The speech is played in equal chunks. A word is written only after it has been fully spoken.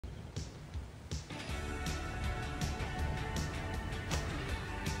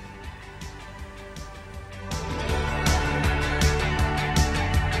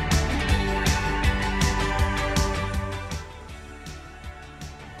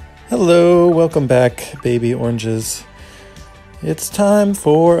Hello, welcome back, baby oranges. It's time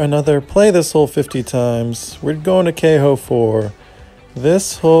for another Play This Hole 50 Times. We're going to Kaho 4.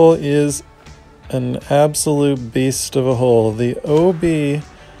 This hole is an absolute beast of a hole. The OB,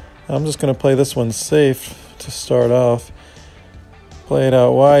 I'm just going to play this one safe to start off. Play it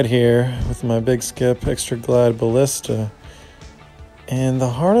out wide here with my big skip, extra glide ballista. And the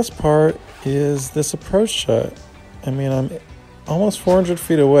hardest part is this approach shot. I mean, I'm almost 400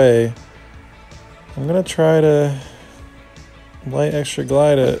 feet away. I'm going to try to light extra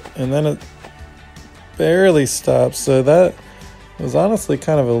glide it, and then it barely stops. So that was honestly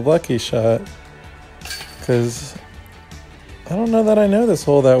kind of a lucky shot, because I don't know that I know this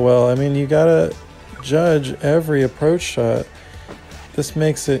hole that well. I mean, you got to judge every approach shot. This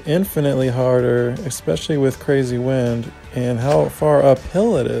makes it infinitely harder, especially with crazy wind and how far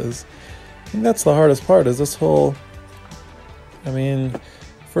uphill it is. I think that's the hardest part, is this hole. I mean,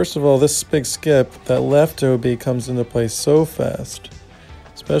 first of all, this big skip, that left OB comes into play so fast,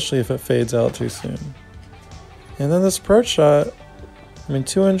 especially if it fades out too soon. And then this approach shot, I mean,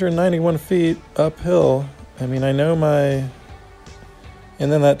 291 feet uphill. I mean, I know my...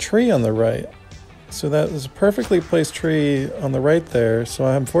 And then that tree on the right. So that is a perfectly placed tree on the right there, so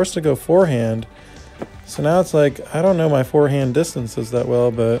I'm forced to go forehand. So now it's like, I don't know my forehand distances that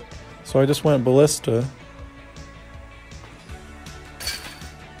well, but... So I just went ballista.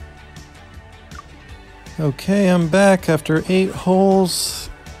 Okay, I'm back after 8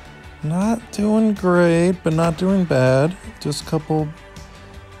 holes. Not doing great, but not doing bad. Just a couple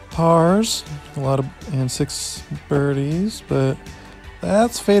pars, and 6 birdies, but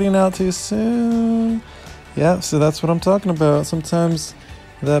that's fading out too soon. Yeah, so that's what I'm talking about. Sometimes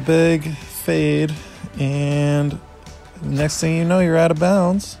that big fade, and next thing you know, you're out of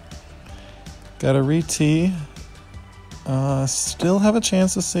bounds. Got a re-tee. Still have a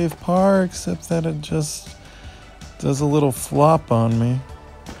chance to save par, except that it just does a little flop on me.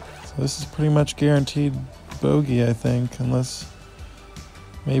 So this is pretty much guaranteed bogey, I think, unless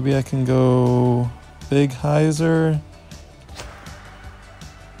maybe I can go big hyzer.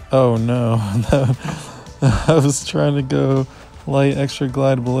 Oh no, I was trying to go light extra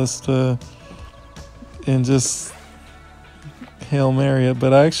glide ballista and just Hail Mary it,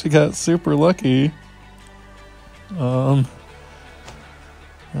 but I actually got super lucky.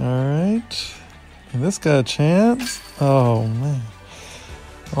 Alright. And this got a chance. Oh man.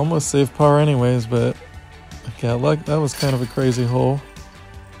 Almost saved par anyways, but I got luck. That was kind of a crazy hole.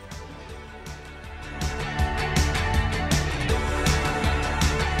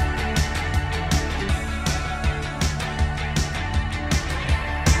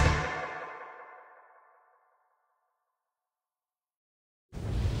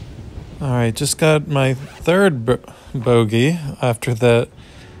 Alright, just got my third bogey after that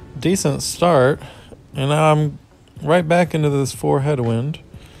decent start, and now I'm right back into this 4 headwind.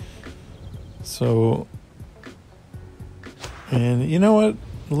 So, and you know what?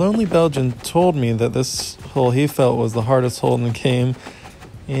 Lonely Belgian told me that this hole he felt was the hardest hole in the game,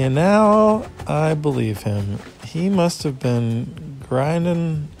 and now I believe him. He must have been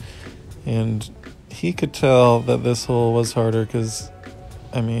grinding, and he could tell that this hole was harder, because,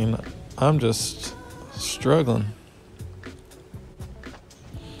 I mean, I'm just struggling.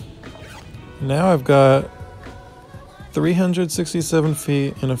 Now I've got 367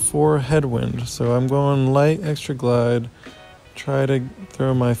 feet and a 4 headwind, so I'm going light extra glide, try to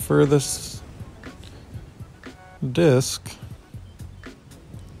throw my furthest disc.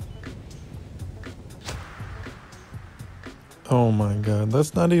 Oh my god,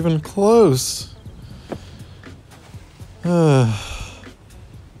 that's not even close.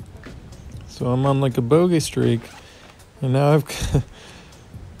 So I'm on like a bogey streak, and now I've...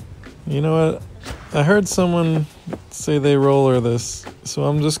 You know what? I heard someone say they roller this, so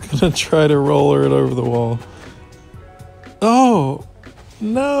I'm just gonna try to roller it over the wall. Oh!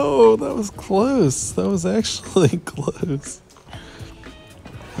 No! That was close. That was actually close.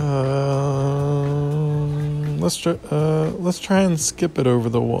 Let's try and skip it over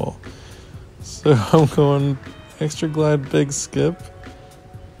the wall. So I'm going extra glide big skip.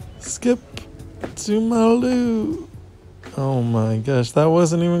 Skip to my loo. Oh my gosh, that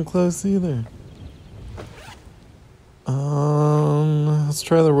wasn't even close either. Let's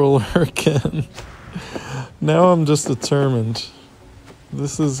try the roller again. Now I'm just determined.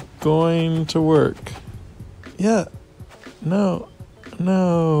 This is going to work. Yeah. No.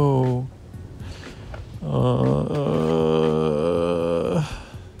 No. Oh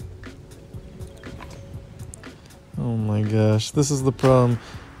my gosh, this is the problem.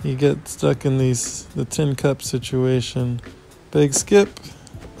 You get stuck in the tin cup situation. Big skip.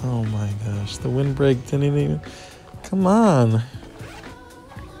 Oh my gosh, the windbreak didn't even... Come on.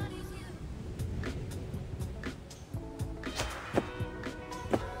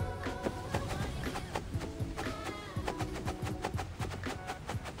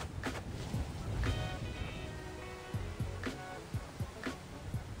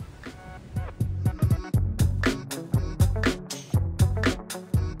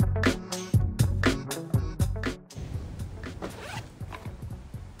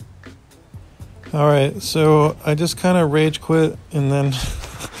 All right, so I just kind of rage quit, and then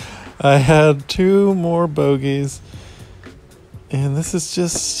I had 2 more bogeys, and this is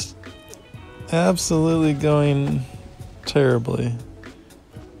just absolutely going terribly.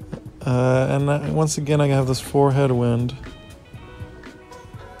 Once again, I have this 4 headwind.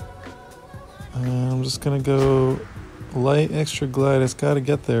 And I'm just gonna go light extra glide. It's got to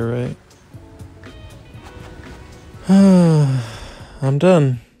get there, right? I'm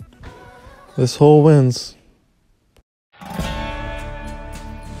done. This hole wins.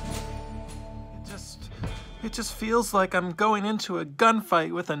 It just feels like I'm going into a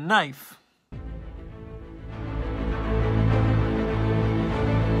gunfight with a knife.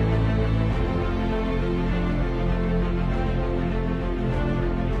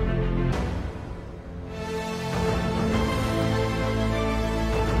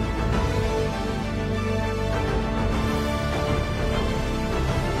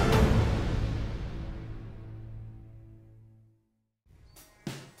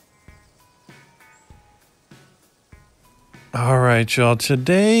 All right, y'all.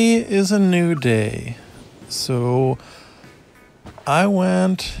 Today is a new day. So I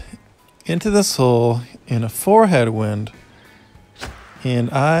went into this hole in a 4 headwind,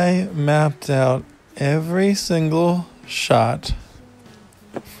 and I mapped out every single shot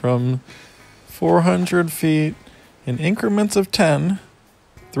from 400 feet in increments of 10,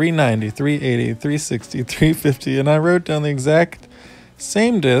 390, 380, 360, 350, and I wrote down the exact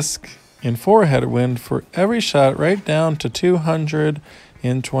same disc in 4 headwind for every shot right down to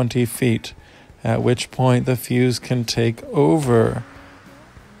 220 feet, at which point the fuse can take over.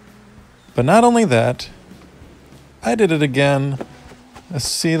 But not only that, I did it again.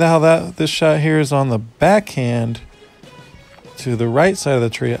 See how this shot here is on the backhand to the right side of the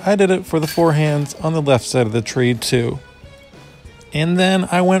tree. I did it for the forehands on the left side of the tree too. And then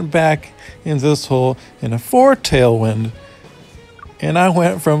I went back into this hole in a 4 tailwind, and I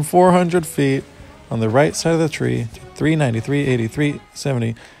went from 400 feet on the right side of the tree to 390, 380,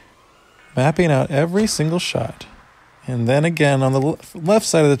 370, mapping out every single shot. And then again on the left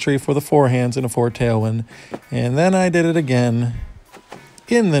side of the tree for the forehands in a 4 tailwind. And then I did it again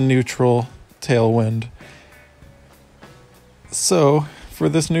in the neutral tailwind. So for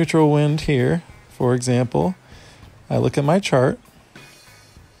this neutral wind here, for example, I look at my chart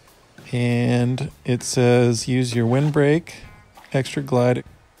and it says use your windbreak extra glide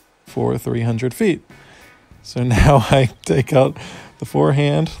for 300 feet. So now I take out the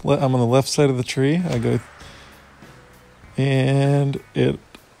forehand. I'm on the left side of the tree. I go, and it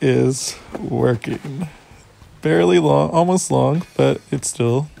is working. Barely long, almost long, but it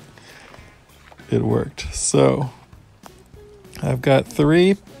worked. So I've got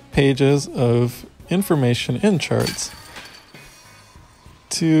 3 pages of information in charts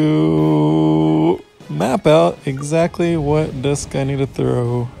to map out exactly what disc I need to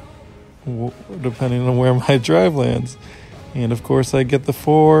throw depending on where my drive lands. And of course I get the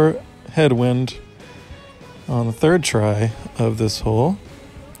 4 headwind on the 3rd try of this hole.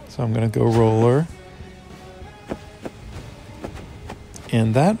 So I'm going to go roller.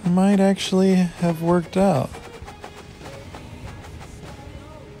 And that might actually have worked out.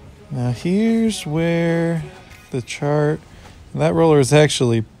 Now here's where the chart, that roller is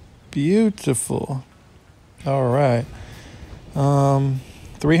actually beautiful. All right.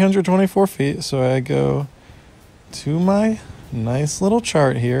 324 feet. So I go to my nice little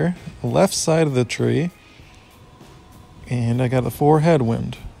chart here, left side of the tree, and I got the 4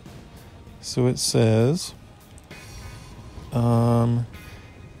 headwind. So it says, go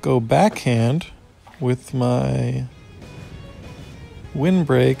backhand with my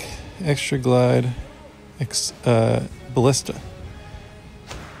windbreak extra glide ballista.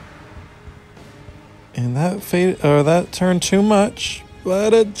 And that turned too much,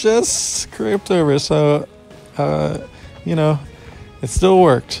 but it just scraped over. So, it still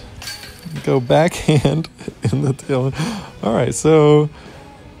worked. Go backhand in the tail. All right, so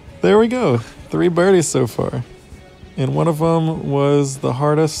there we go. 3 birdies so far. And one of them was the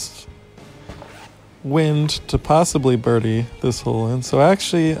hardest wind to possibly birdie this hole in. So I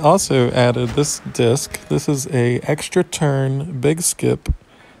actually also added this disc. This is a extra turn big skip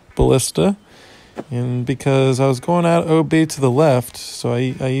ballista. And because I was going out OB to the left, so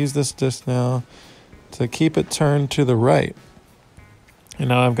I use this disc now to keep it turned to the right. And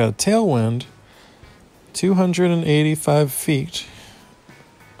now I've got a tailwind, 285 feet.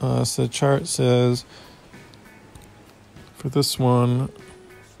 So the chart says for this one,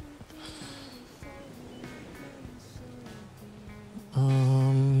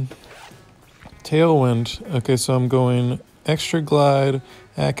 tailwind. Okay, so I'm going extra glide,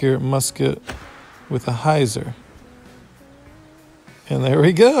 accurate musket with a hyzer. And there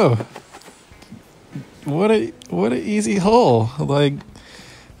we go. What a easy hole. Like,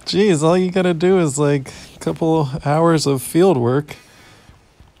 geez, all you gotta do is like a couple hours of field work.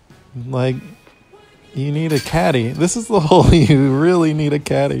 Like, you need a caddy. This is the hole you really need a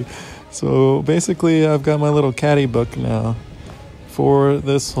caddy. So basically I've got my little caddy book now for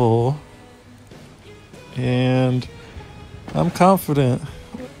this hole. And I'm confident.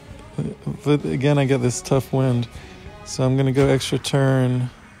 But again, I get this tough wind. So I'm gonna go extra turn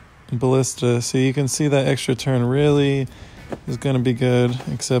ballista. So you can see that extra turn really is gonna be good,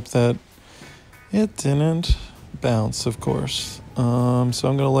 except that it didn't bounce, of course. So I'm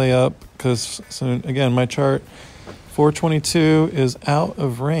gonna lay up because, so again, my chart 422 is out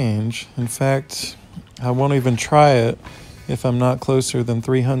of range. In fact, I won't even try it if I'm not closer than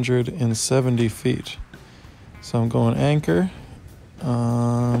 370 feet. So I'm going anchor,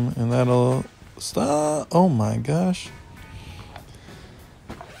 and that'll stop. Oh my gosh.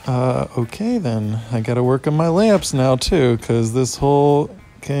 Okay then, I gotta work on my layups now too, because this hole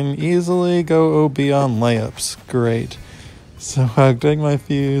can easily go OB on layups. Great. So I'll take my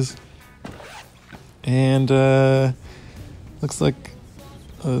fuse, and looks like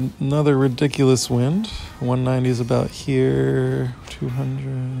another ridiculous wind. 190 is about here,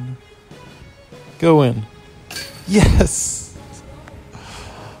 200. Go in. Yes!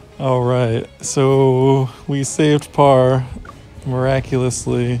 All right, so we saved par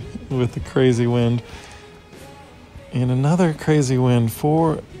miraculously with the crazy wind. And another crazy wind.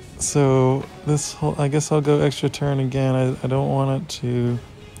 So this whole, I guess I'll go extra turn again. I don't want it to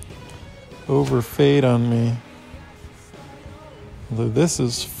overfade on me. Although this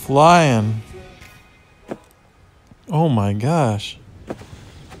is flying. Oh my gosh.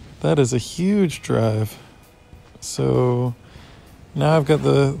 That is a huge drive. So now I've got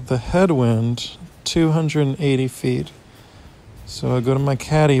the headwind, 280 feet. So I go to my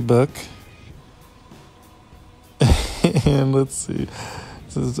caddy book. And let's see.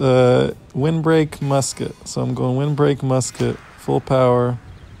 This is windbreak musket. So I'm going windbreak musket, full power.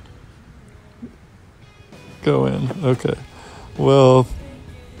 Go in. Okay. Well,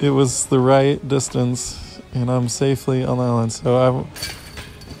 it was the right distance, and I'm safely on the island. So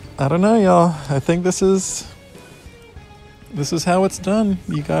I don't know, y'all. I think this is how it's done.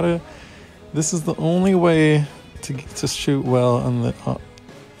 You gotta. This is the only way to shoot well on the,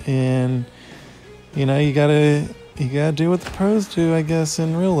 and you know you gotta do what the pros do, I guess,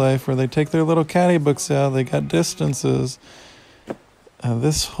 in real life, where they take their little caddy books out. They got distances.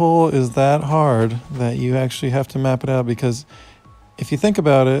 This hole is that hard that you actually have to map it out, because if you think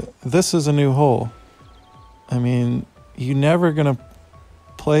about it, this is a new hole. I mean, you're never gonna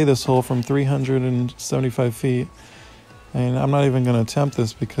play this hole from 375 feet. I mean, I'm not even gonna attempt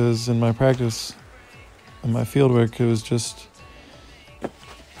this, because in my practice, in my field work, it was just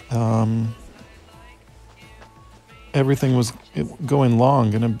everything was going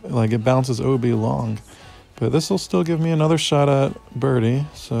long, and it bounces OB long. But this will still give me another shot at birdie,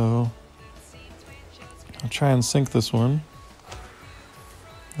 so I'll try and sink this one.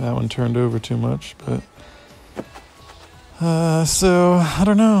 That one turned over too much, but so I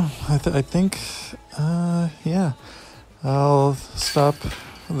don't know. I think yeah, I'll stop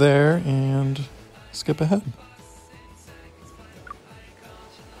there and skip ahead.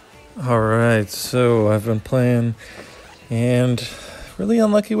 All right, so I've been playing and really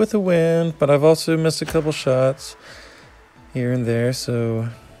unlucky with the wind, but I've also missed a couple shots here and there. So,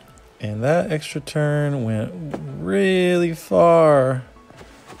 and that extra turn went really far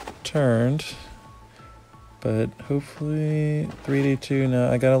turned, but hopefully 3D2. Now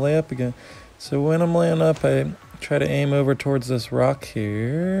I gotta lay up again. So when I'm laying up, I try to aim over towards this rock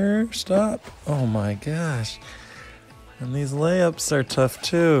here. Stop. Oh my gosh. And these layups are tough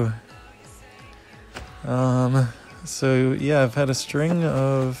too. So yeah, I've had a string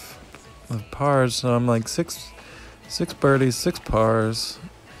of pars, so I'm like six birdies, 6 pars,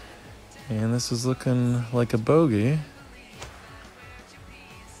 and this is looking like a bogey.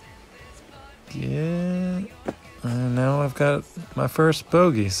 Yeah, and now I've got my first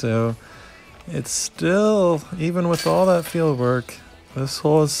bogey, so it's still, even with all that field work, This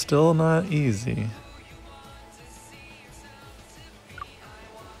hole is still not easy.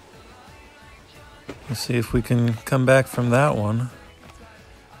 Let's see if we can come back from that one.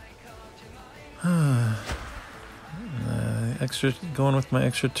 Extra, going with my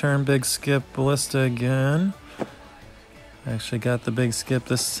extra turn, big skip, ballista again. I actually got the big skip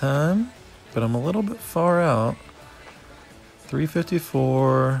this time, but I'm a little bit far out.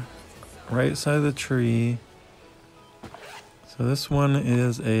 354, right side of the tree. So this one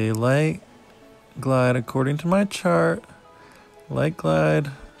is a light glide according to my chart. Light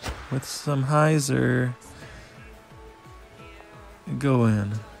glide with some hyzer. Go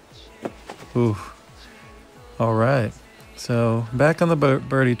in. Ooh. All right. So back on the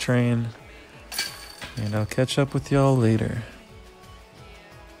birdie train, and I'll catch up with y'all later.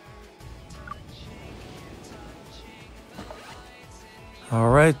 All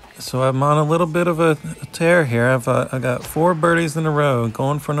right, so I'm on a little bit of a tear here. I got 4 birdies in a row,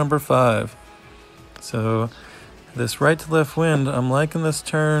 going for number 5. So this right to left wind, I'm liking this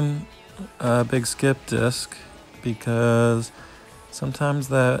turn big skip disc, because sometimes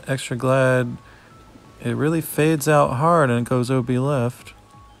that extra glide, it really fades out hard and it goes OB left.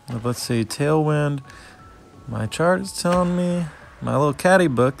 Let's see, tailwind. My chart is telling me, my little caddy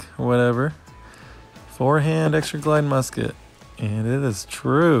book or whatever, forehand extra glide musket. And it is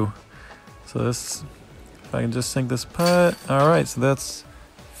true. So this, if I can just sink this putt. All right, so that's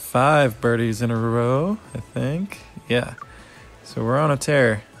 5 birdies in a row, I think. Yeah. So we're on a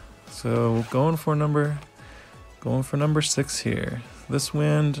tear. So going for number 6 here. This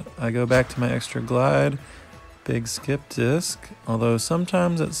wind, I go back to my extra glide, big skip disc, although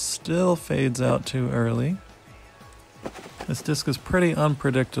sometimes it still fades out too early. This disc is pretty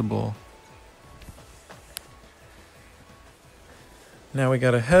unpredictable. Now we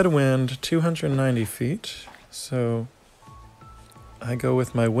got a headwind, 290 feet, so I go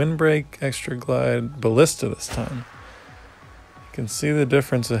with my windbreak extra glide ballista this time. You can see the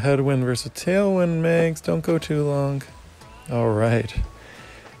difference a headwind versus tailwind makes. Don't go too long. All right,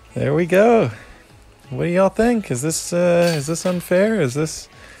 there we go. What do y'all think? Is this unfair? Is this?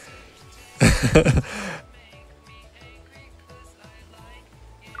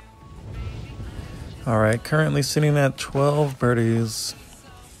 All right, currently sitting at 12 birdies,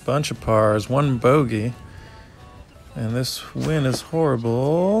 bunch of pars, 1 bogey, and this wind is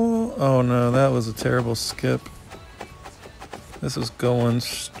horrible. Oh no, that was a terrible skip. This is going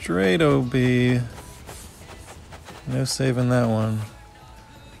straight OB. No saving that one.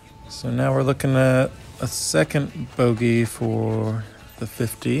 So now we're looking at a second bogey for the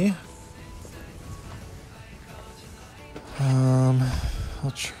 50.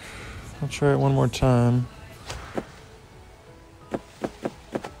 I'll try it one more time.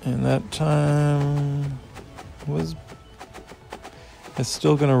 And that time was... It's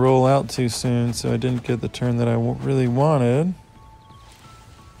still going to roll out too soon, so I didn't get the turn that I really wanted.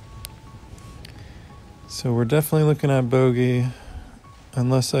 So we're definitely looking at bogey,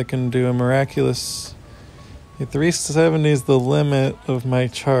 unless I can do a miraculous... 370 is the limit of my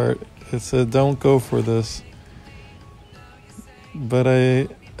chart. It said don't go for this. But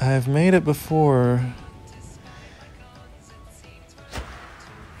I've made it before.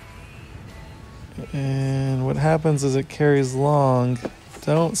 And what happens is it carries long.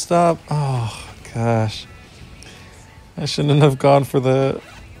 Don't stop. Oh, gosh. I shouldn't have gone for the...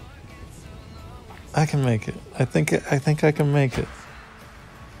 I can make it. I think I can make it.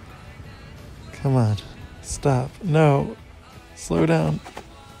 Come on. Stop. No. Slow down.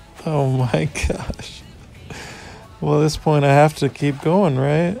 Oh my gosh. Well, at this point I have to keep going,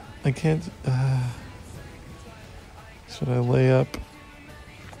 right? I can't... should I lay up?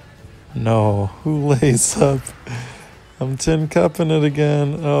 No. Who lays up? I'm tin cupping it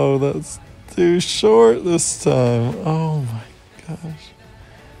again. Oh, that's too short this time. Oh my gosh.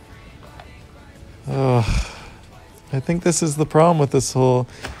 Oh, I think this is the problem with this hole.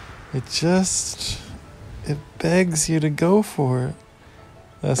 It begs you to go for it.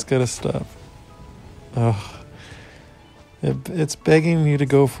 That's gotta stop. Oh, it's begging you to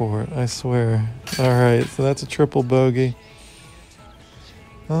go for it, I swear. Alright, so that's a triple bogey.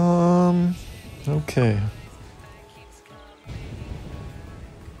 Okay.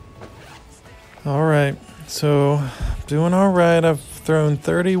 Alright, so doing alright. I've thrown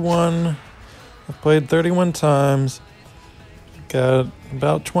 31. I've played 31 times. Got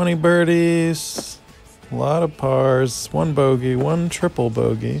about 20 birdies. A lot of pars. 1 bogey, 1 triple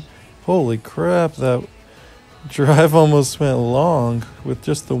bogey. Holy crap, that drive almost went long with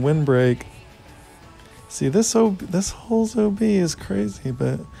just the windbreak. See, this hole's OB is crazy,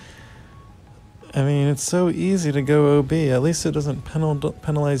 but I mean, it's so easy to go OB. At least it doesn't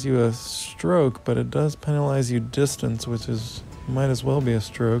penalize you a stroke, but it does penalize you distance, which is might as well be a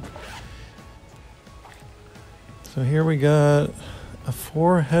stroke. So here we got a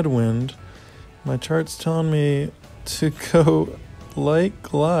 4 headwind. My chart's telling me to go light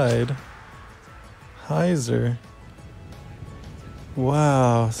glide. Hyzer.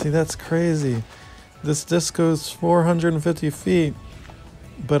 Wow, see, that's crazy. This disc goes 450 feet.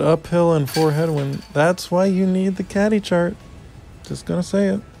 But uphill and 4 headwind, that's why you need the caddy chart. Just gonna say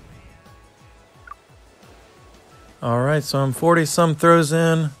it. Alright, so I'm 40-some throws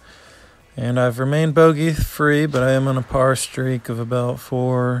in, and I've remained bogey free, but I am on a par streak of about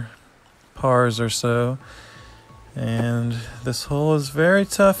 4 pars or so. And this hole is very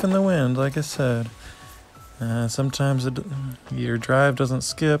tough in the wind, like I said. Sometimes your drive doesn't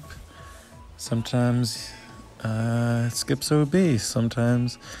skip. Sometimes it skips OB.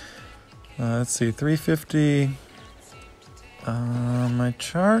 Sometimes, let's see, 350. My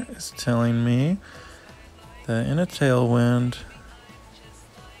chart is telling me that in a tailwind,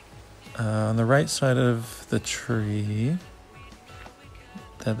 on the right side of the tree,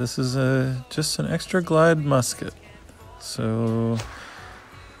 that this is just an extra glide musket. So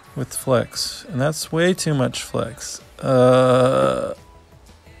with flex, and that's way too much flex. Oh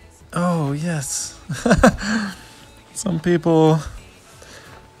yes. Some people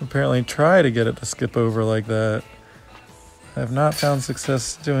apparently try to get it to skip over like that. I have not found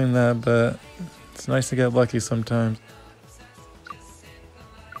success doing that, but it's nice to get lucky sometimes.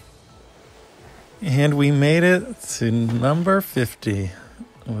 And we made it to number 50.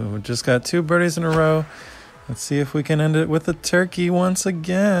 We just got 2 birdies in a row. Let's see if we can end it with a turkey once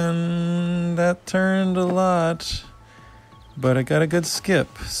again. That turned a lot, but I got a good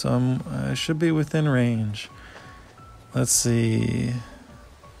skip, so I should be within range. Let's see.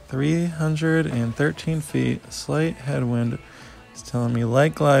 313 feet, slight headwind. It's telling me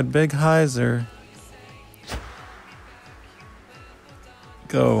light glide, big hyzer.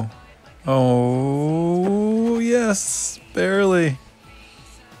 Go. Oh, yes, barely.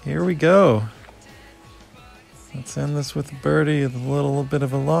 Here we go. Let's end this with a birdie, with a little bit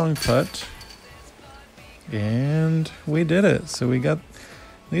of a long putt. And we did it. So we got,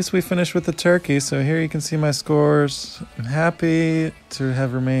 at least we finished with the turkey. So here you can see my scores. I'm happy to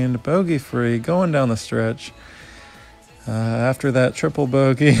have remained bogey free going down the stretch. After that triple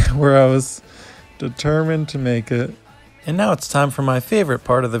bogey where I was determined to make it. And now it's time for my favorite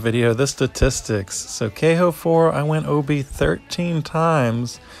part of the video, the statistics. So Kaho 4, I went OB 13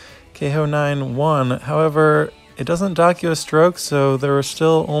 times. Kaho 9 won. However, it doesn't dock you a stroke, so there were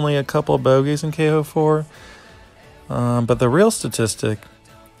still only a couple of bogeys in Kaho 4. But the real statistic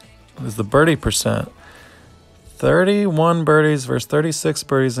is the birdie percent. 31 birdies versus 36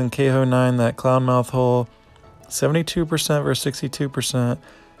 birdies in Kaho 9, that clownmouth hole. 72% versus 62%.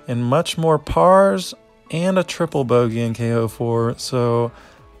 And much more pars and a triple bogey in Kaho 4. So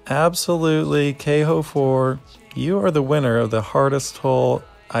absolutely, Kaho 4, you are the winner of the hardest hole.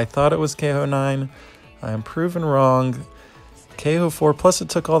 I thought it was Kaho 9. I am proven wrong. Kaho 4, plus it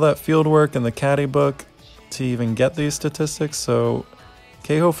took all that field work in the caddy book to even get these statistics. So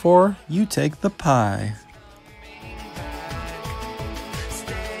Kaho 4, you take the pie.